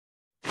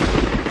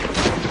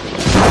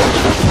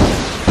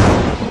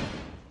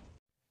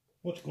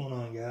What's going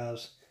on,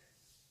 guys?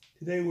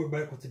 Today we're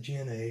back with the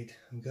Gen 8.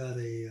 I've got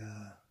a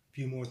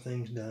few more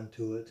things done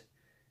to it,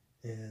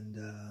 and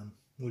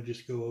we'll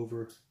just go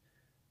over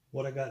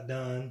what I got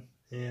done,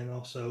 and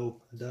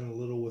also I've done a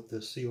little with the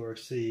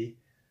CRC,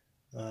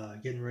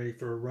 getting ready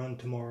for a run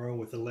tomorrow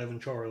with 11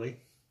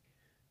 Charlie,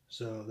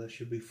 so that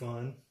should be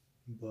fun.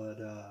 But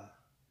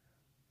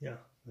yeah,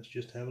 let's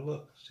just have a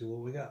look, see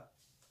what we got.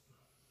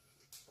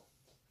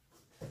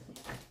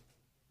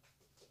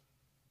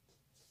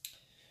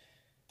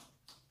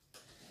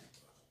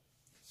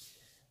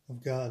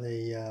 I've got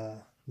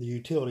the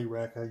utility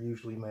rack I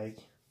usually make,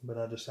 but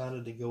I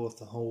decided to go with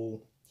the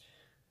whole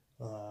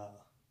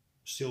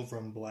silver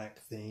and black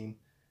theme.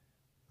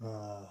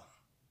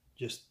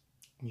 Just,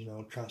 you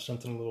know, try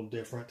something a little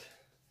different.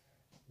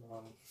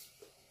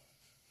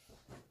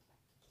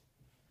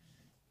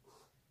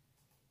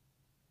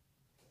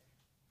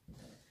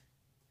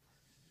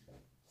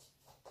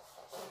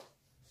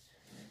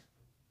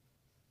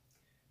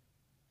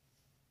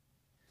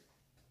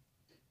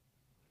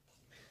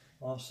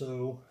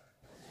 Also,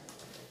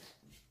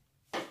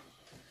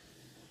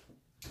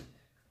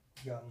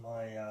 got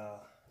my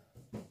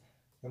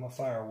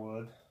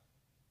firewood.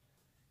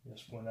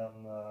 Just went out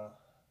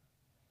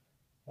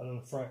in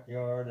the front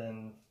yard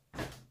and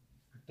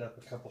picked up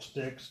a couple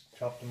sticks,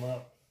 chopped them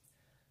up,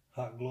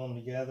 hot glue them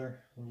together,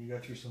 and you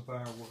got you some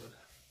firewood.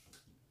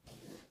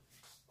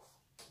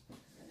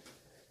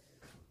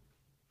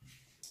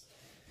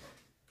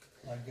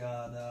 I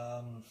got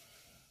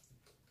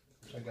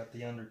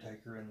the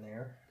Undertaker in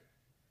there.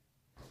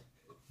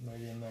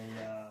 Made him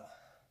a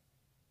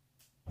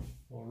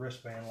little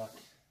wristband like.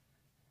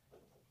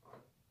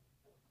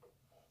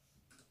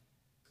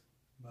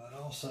 But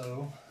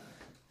also,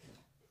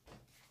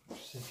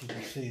 see if you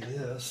can see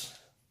this.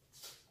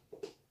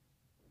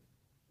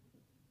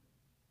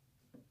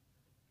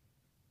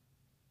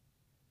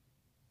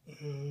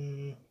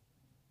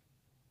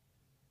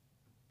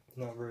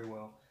 Not very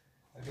well.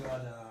 I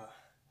got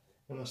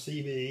on a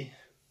CB,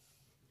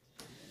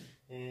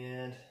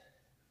 and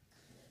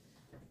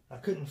I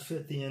couldn't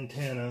fit the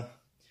antenna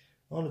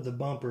onto the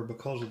bumper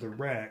because of the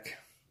rack.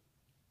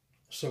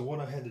 So what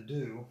I had to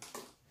do,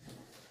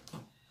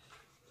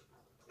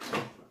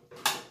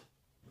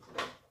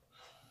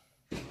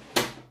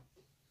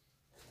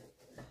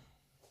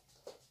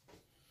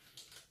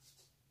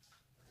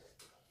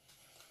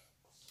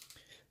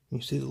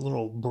 you see the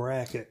little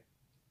bracket.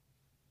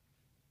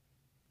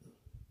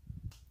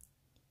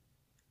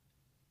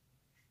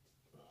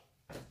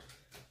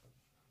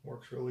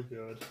 Works really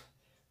good.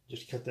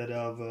 Just cut that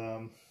out of,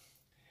 I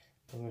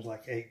think it was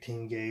like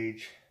 18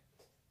 gauge,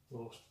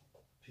 little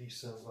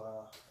piece of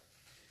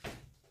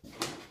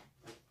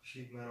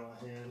sheet metal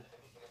I had.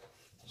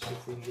 See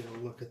if we can get a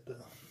look at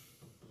the.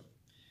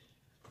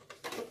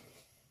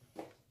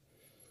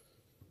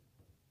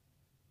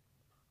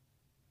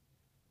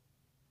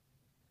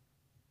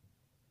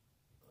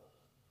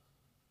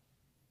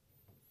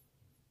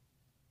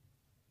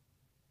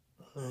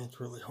 It's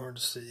really hard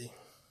to see.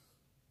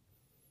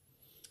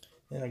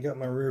 And I got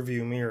my rear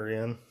view mirror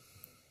in.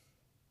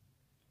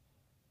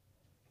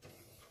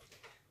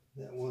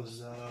 That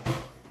was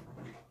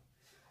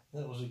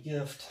a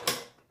gift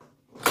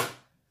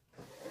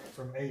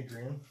from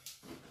Adrian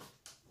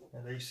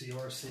at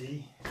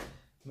ACRC.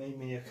 Made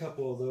me a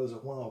couple of those a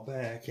while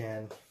back,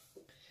 and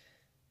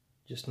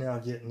just now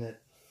getting it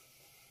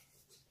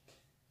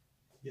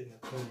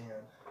put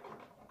in.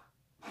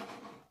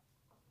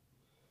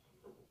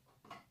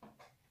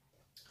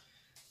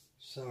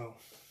 So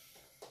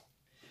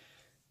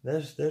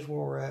there's where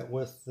we're at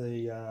with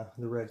the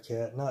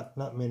Redcat.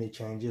 Not many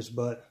changes,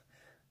 but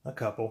a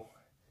couple.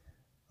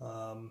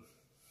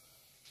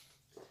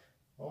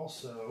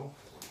 Also,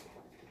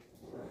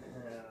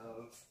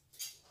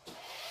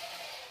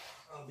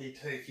 I'll be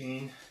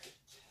taking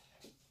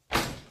the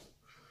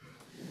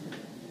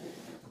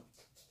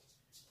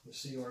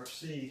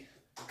CRC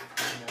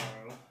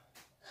tomorrow.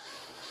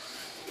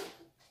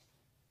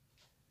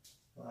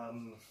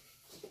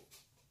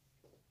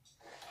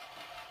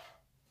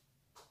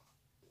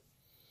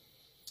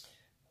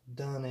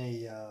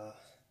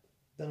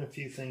 Done a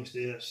few things to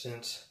it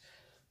since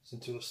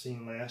it was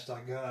seen last. I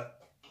got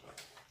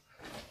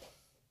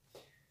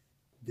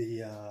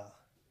the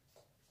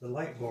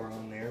light bar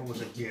on there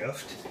was a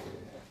gift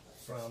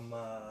from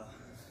one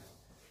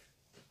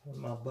of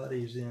my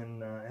buddies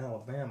in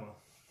Alabama.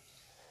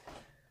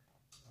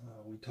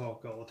 We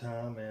talk all the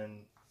time,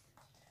 and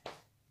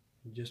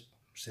he just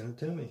sent it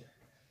to me.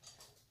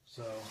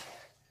 So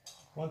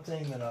one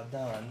thing that I've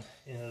done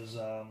is,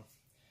 of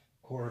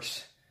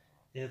course,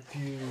 if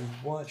you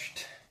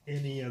watched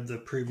any of the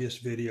previous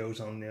videos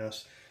on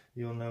this,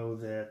 you'll know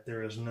that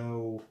there is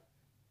no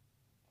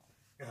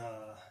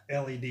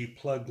LED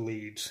plug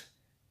leads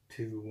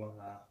to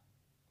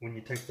when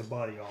you take the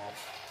body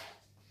off.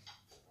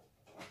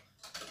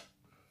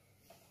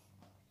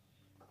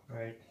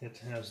 Right, it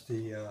has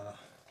the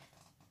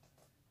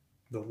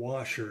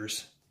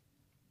washers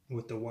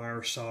with the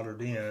wire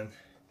soldered in.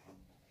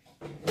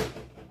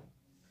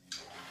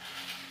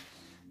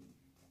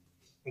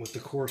 with the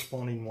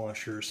corresponding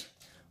washers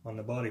on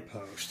the body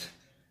post.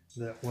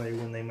 That way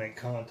when they make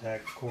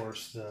contact, of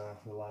course, the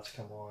lights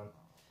come on.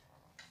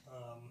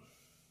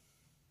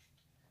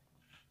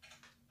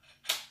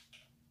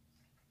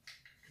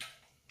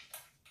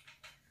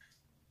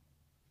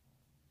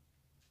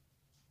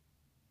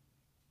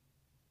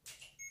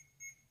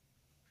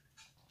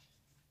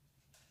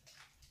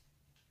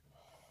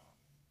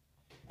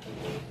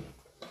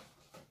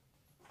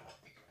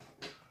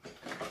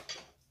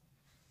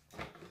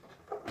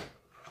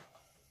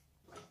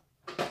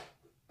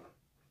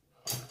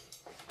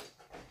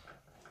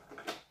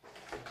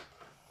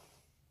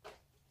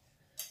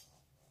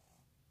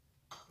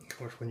 Of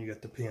course, when you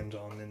get the pins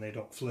on, then they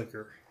don't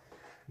flicker,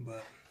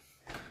 but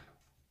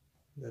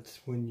that's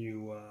when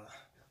you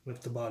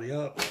lift the body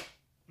up,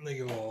 they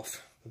go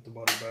off. Put the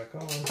body back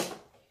on.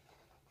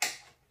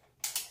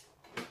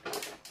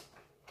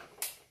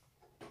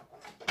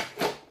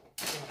 I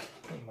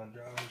think my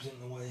driver's in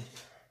the way.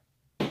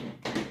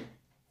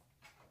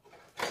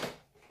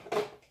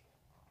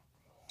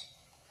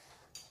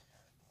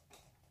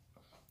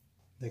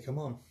 They come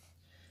on.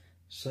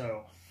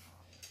 So,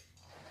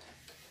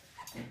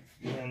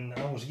 when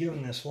I was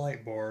given this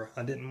light bar,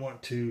 I didn't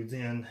want to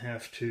then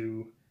have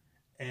to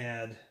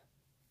add,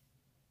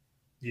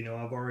 you know,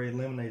 I've already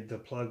eliminated the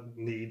plug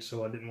lead,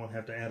 so I didn't want to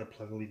have to add a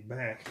plug lead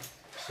back.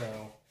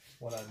 So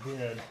what I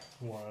did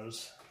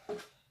was,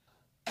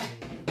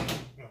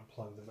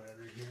 unplug the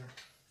battery here.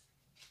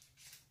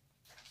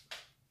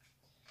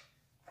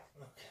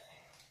 Okay,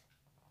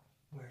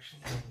 where's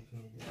the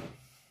leave me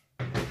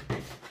go?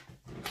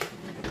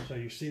 So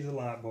you see the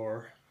light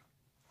bar.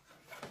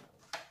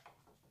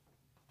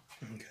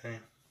 Okay,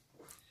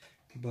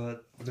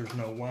 but there's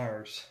no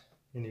wires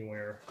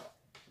anywhere.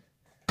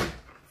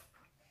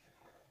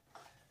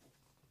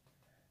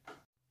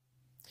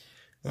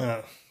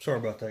 Sorry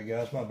about that,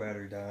 guys. My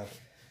battery died.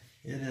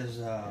 It is,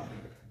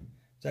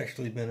 it's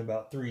actually been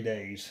about 3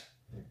 days,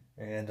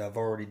 and I've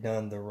already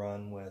done the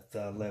run with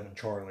Levin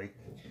Charlie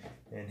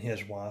and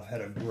his wife.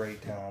 Had a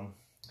great time.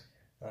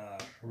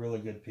 Really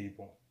good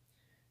people.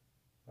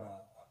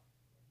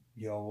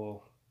 Y'all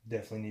will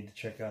definitely need to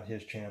check out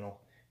his channel.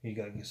 You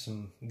got to get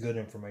some good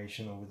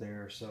information over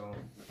there, so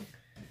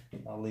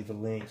I'll leave a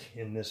link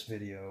in this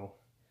video.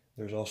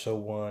 There's also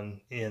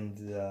one in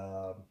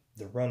the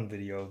run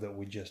video that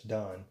we just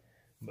done,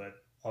 but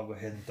I'll go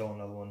ahead and throw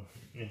another one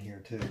in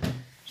here too.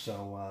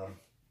 So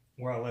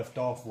where I left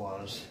off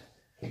was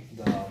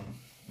the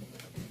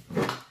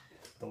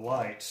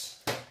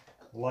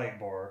light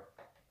bar.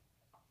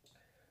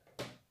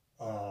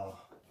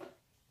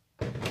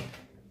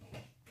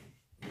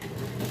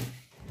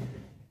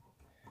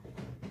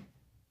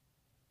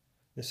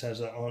 This has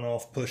an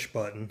on-off push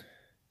button.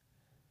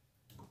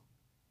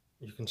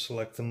 You can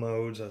select the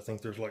modes. I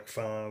think there's like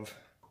 5.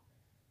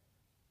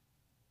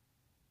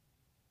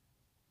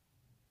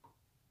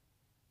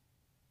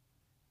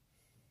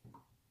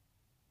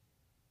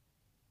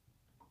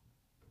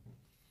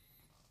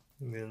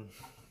 And then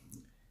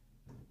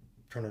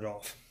turn it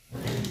off.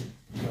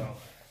 So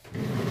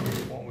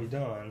what we've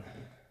done,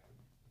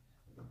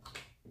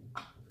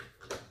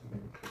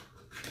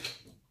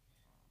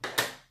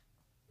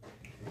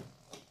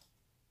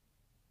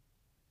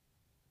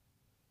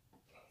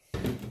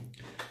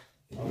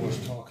 I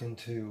was talking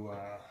to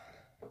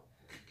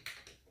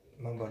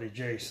my buddy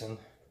Jason,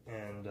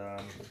 and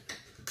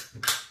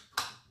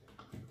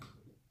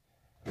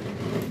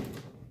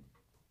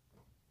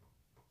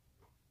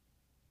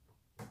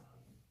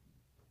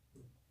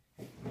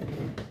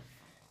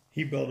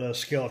he built a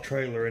scale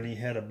trailer, and he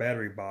had a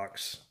battery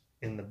box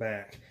in the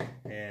back,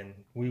 and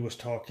we was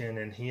talking,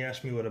 and he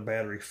asked me what a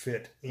battery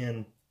fit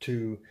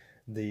into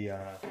the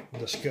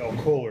scale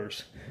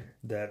coolers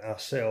that I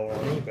sell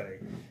on eBay.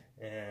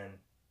 And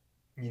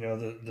you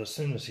know, as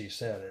soon as he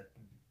said it,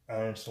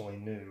 I instantly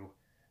knew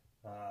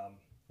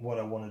what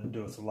I wanted to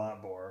do with the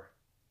light bar.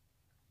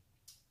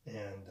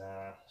 And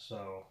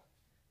so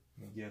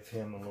let me give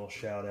him a little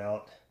shout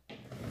out.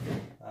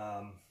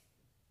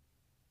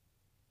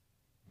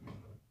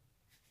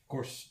 Of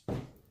course,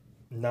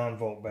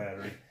 9-volt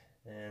battery,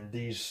 and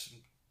these,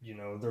 you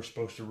know, they're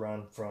supposed to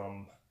run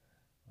from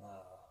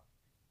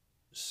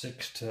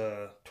 6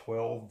 to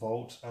 12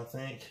 volts, I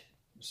think.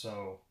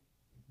 So,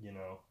 you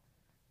know,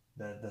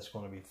 that's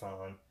going to be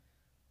fine.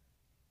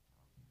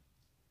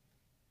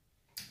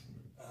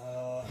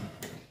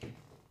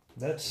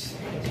 That's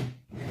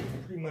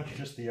pretty much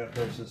just the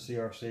updates of the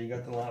CRC. You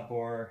got the light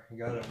bar, you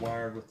got it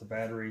wired with the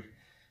battery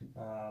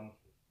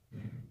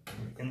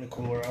in the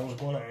cooler. I was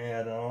going to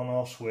add an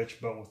on-off switch,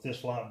 but with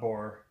this light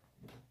bar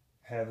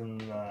having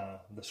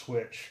the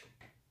switch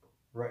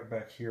right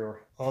back here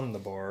on the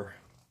bar,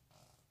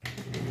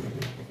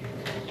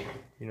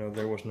 you know,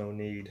 there was no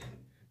need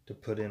to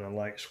put in a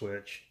light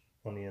switch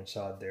on the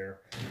inside there.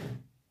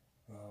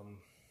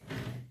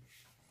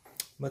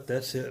 But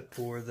that's it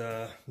for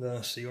the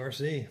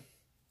CRC.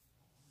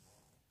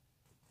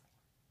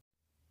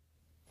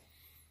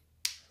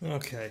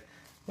 Okay,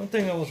 one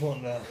thing I was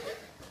wanting to,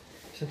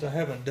 since I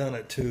haven't done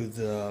it to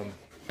the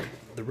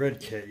the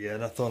Redcat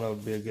yet, I thought it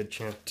would be a good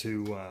chance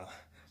to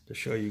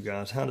show you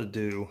guys how to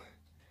do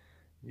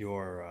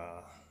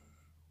your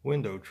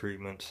window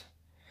treatments.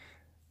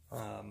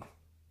 Now,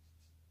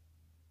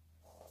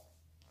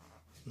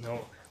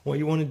 what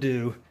you want to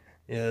do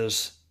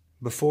is,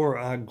 before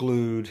I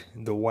glued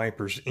the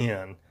wipers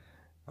in,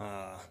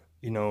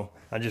 you know,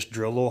 I just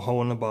drill a little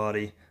hole in the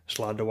body,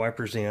 slide the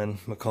wipers in,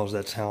 because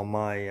that's how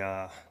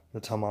my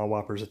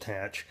wipers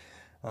attach.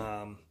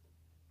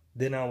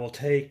 Then I will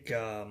take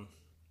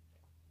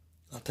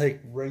I'll take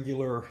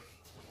regular,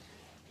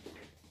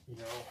 you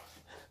know,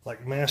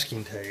 like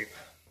masking tape,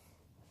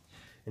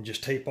 and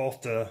just tape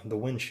off the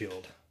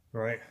windshield,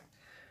 right?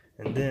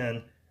 And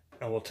then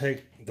I will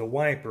take the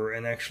wiper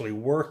and actually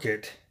work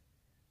it,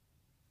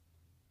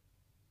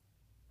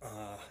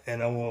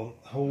 and I will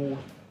hold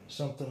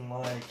something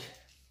like,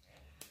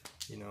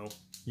 you know,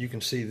 you can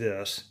see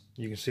this,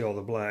 you can see all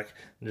the black,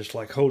 just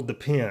like hold the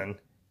pin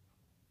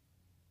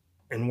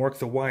and work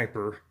the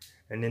wiper,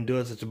 and then do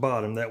it at the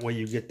bottom. That way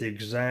you get the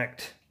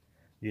exact,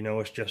 you know,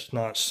 it's just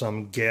not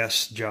some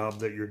guess job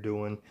that you're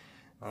doing.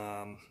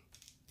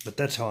 But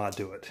that's how I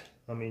do it.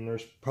 I mean,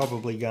 there's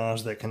probably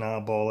guys that can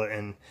eyeball it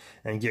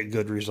and get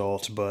good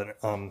results, but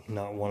I'm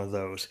not one of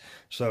those.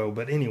 So,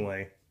 but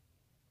anyway,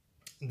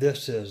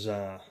 this is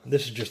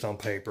just on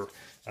paper.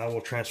 I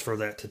will transfer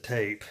that to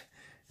tape,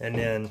 and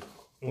then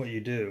what you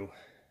do,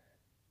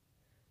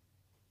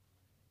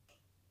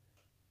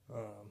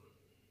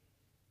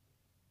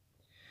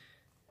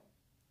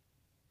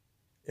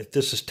 if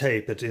this is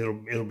tape,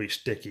 it'll be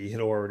sticky.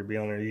 It'll already be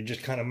on there. You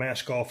just kind of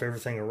mask off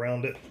everything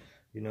around it.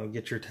 You know,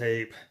 get your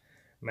tape,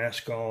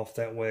 mask off.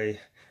 That way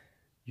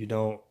you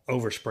don't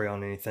overspray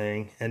on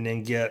anything. And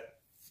then get,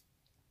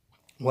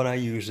 what I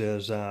use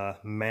is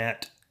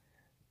matte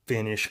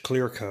finish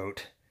clear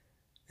coat,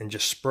 and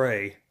just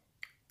spray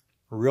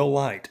real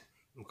light,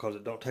 because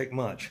it don't take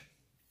much.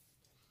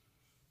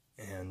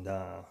 And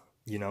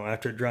you know,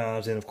 after it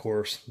dries, then of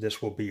course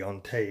this will be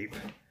on tape.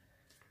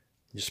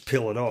 Just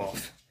peel it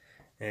off,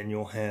 and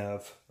you'll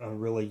have a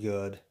really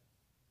good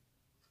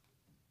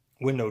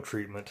window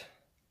treatment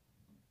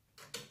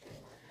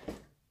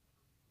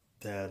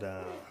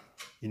that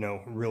you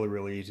know,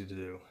 really easy to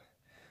do.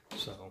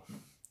 So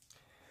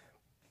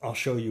I'll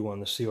show you on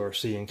the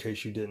CRC in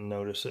case you didn't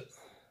notice it.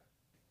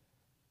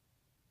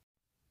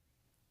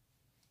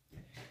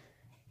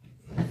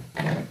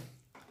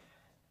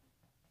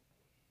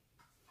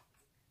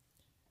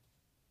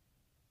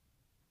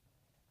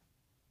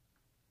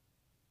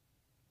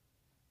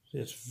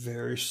 It's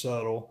very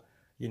subtle,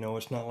 you know,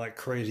 it's not like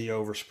crazy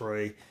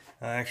overspray.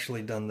 I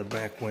actually done the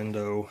back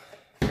window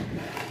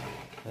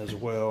as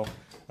well.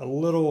 A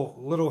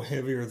little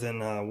heavier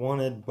than I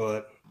wanted,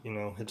 but you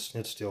know, it's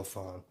still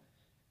fine.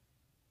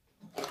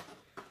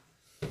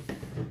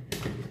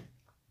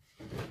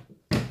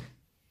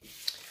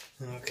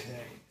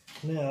 Okay,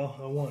 now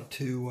I want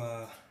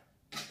to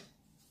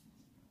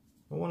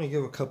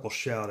give a couple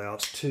shout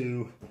outs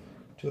to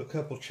a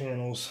couple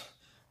channels.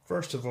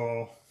 First of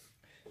all,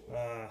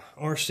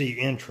 RC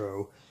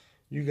Intro.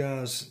 You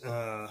guys,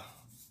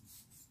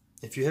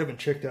 if you haven't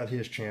checked out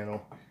his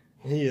channel,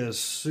 he is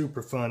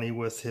super funny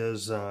with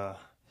his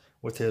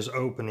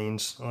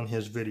openings on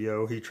his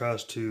video. He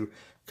tries to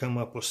come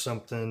up with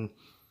something,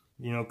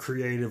 you know,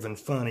 creative and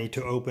funny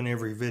to open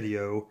every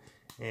video,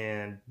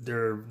 and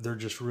they're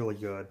just really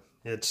good.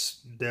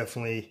 It's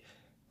definitely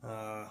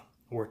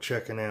worth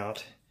checking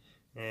out.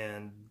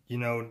 And you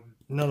know,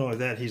 not only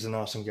that, he's an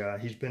awesome guy.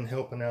 He's been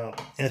helping out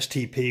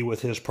STP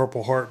with his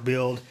Purple Heart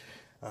build,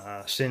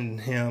 sending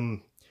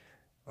him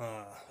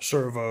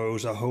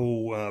servos, a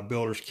whole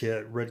builder's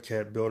kit,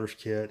 Redcat builder's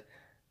kit.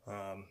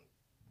 You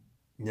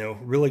know,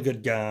 really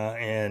good guy,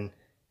 and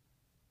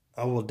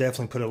I will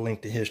definitely put a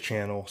link to his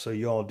channel, so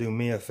you all do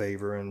me a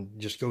favor and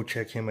just go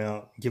check him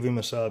out. Give him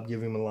a sub,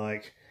 give him a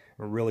like.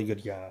 A really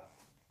good guy.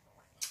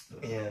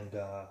 And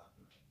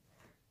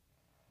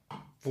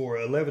for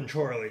 11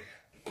 Charlie,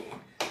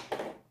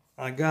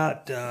 I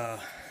got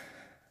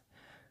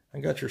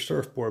your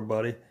surfboard,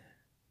 buddy.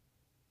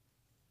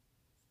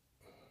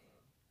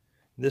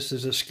 This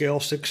is a scale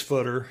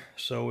 6-footer,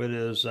 so it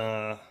is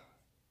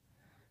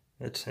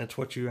it's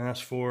what you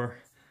asked for.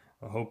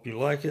 I hope you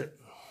like it.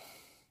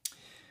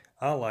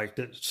 I liked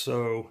it,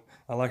 so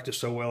I liked it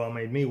so well I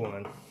made me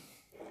one.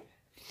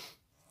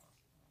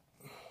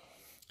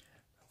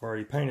 I've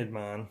already painted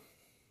mine.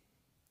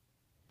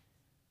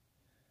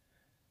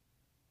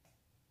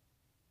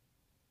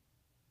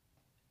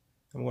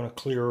 I'm going to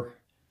clear,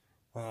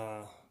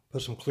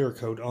 put some clear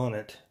coat on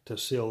it to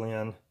seal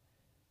in,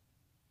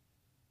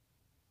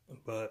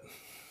 but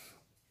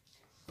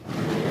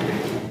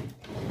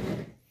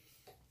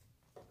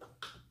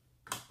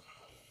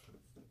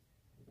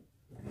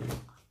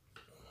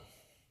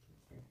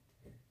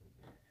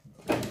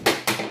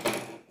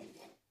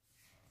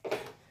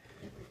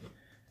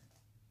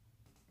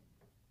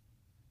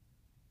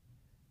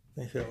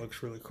I think that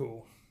looks really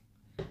cool.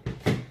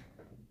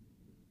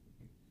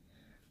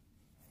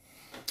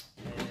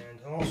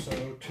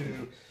 Also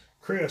to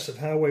Chris at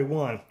Highway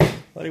 1.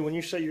 Buddy, when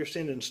you say you're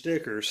sending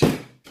stickers,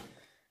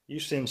 you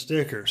send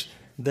stickers.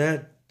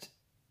 That,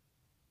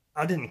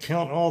 I didn't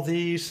count all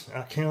these.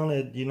 I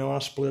counted, you know, I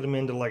split them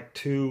into like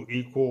 2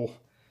 equal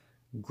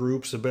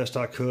groups the best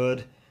I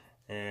could,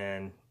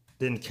 and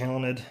then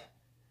counted,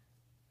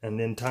 and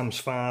then times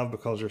 5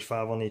 because there's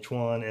 5 on each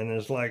one, and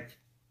there's like,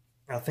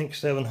 I think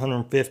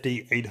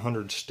 750,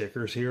 800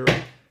 stickers here.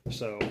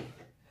 So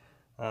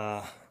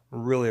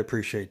really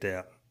appreciate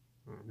that.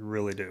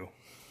 Really do.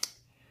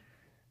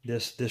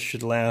 This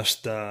should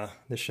last a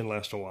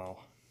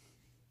while.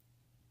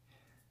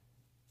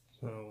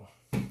 So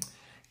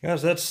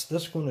guys,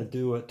 that's going to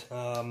do it.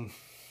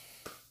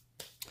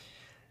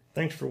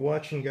 Thanks for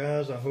watching,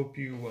 guys. I hope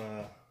you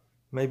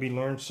maybe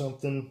learned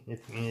something.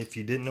 If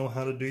you didn't know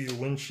how to do your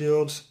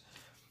windshields,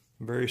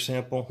 very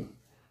simple.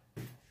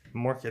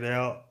 Mark it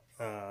out,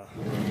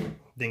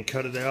 then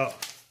cut it out.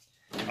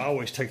 I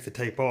always take the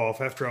tape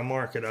off. After I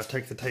mark it, I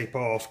take the tape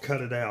off, cut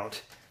it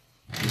out,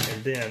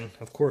 and then,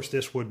 of course,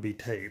 this would be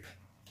tape.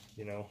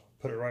 You know,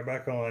 put it right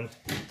back on,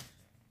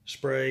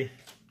 spray,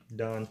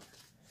 done,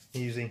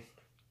 easy.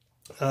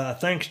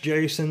 Thanks,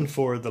 Jason,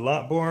 for the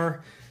lot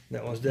bar.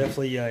 That was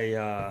definitely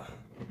a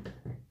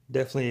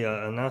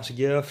nice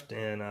gift,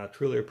 and I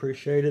truly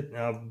appreciate it.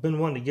 I've been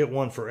wanting to get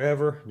one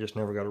forever, just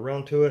never got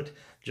around to it.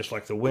 Just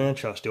like the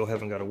winch, I still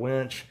haven't got a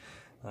winch.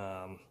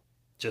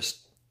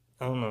 Just,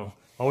 I don't know,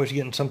 always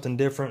getting something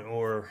different,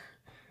 or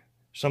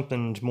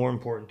something's more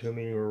important to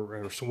me,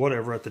 or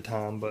whatever at the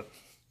time. But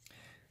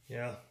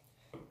yeah,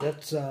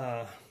 that's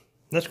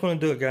going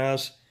to do it,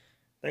 guys.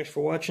 Thanks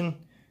for watching.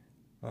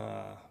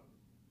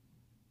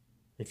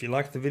 If you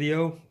liked the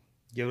video,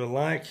 give it a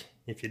like.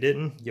 If you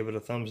didn't, give it a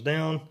thumbs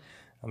down.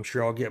 I'm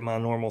sure I'll get my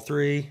normal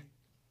 3.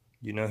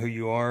 You know who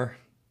you are.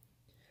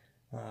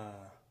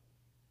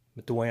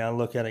 But the way I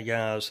look at it,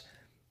 guys,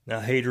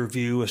 a hater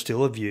view is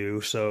still a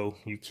view. So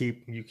you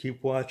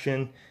keep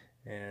watching,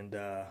 and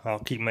I'll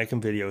keep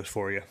making videos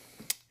for you.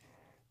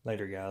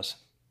 Later, guys.